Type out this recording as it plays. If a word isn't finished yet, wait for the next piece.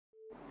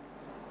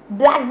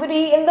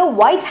Blackberry in the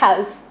White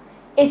House.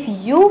 If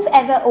you've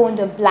ever owned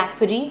a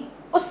Blackberry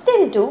or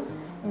still do,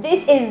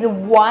 this is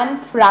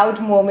one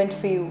proud moment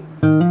for you.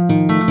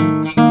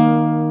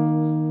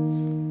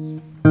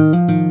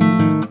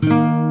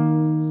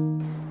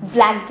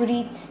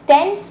 Blackberry's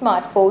 10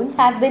 smartphones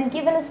have been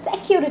given a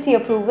security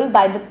approval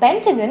by the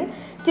Pentagon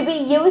to be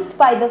used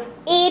by the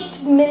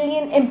 8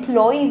 million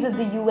employees of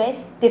the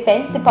US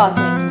Defense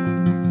Department.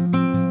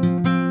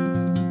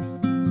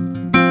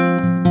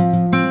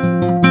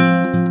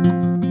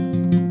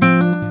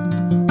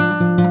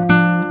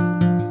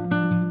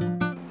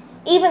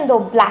 Even though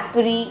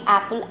Blackberry,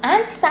 Apple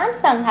and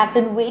Samsung have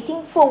been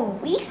waiting for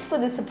weeks for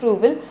this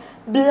approval,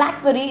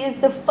 Blackberry is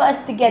the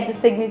first to get the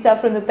signature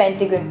from the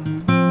Pentagon.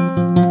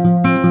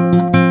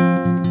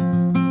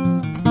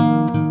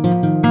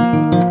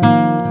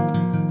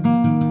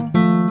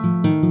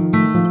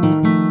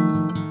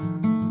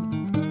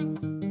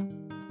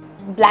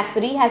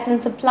 Blackberry has been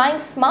supplying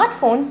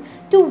smartphones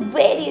to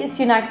various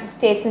United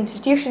States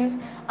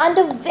institutions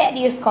under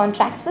various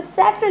contracts for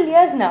several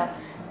years now.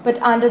 But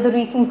under the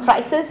recent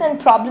crisis and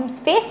problems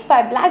faced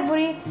by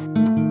Blackberry,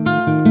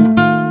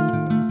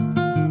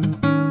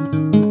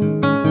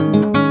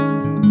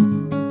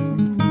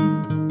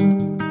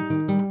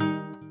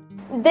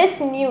 this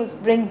news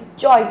brings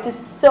joy to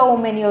so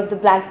many of the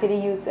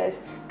Blackberry users.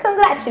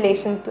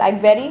 Congratulations,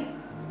 Blackberry!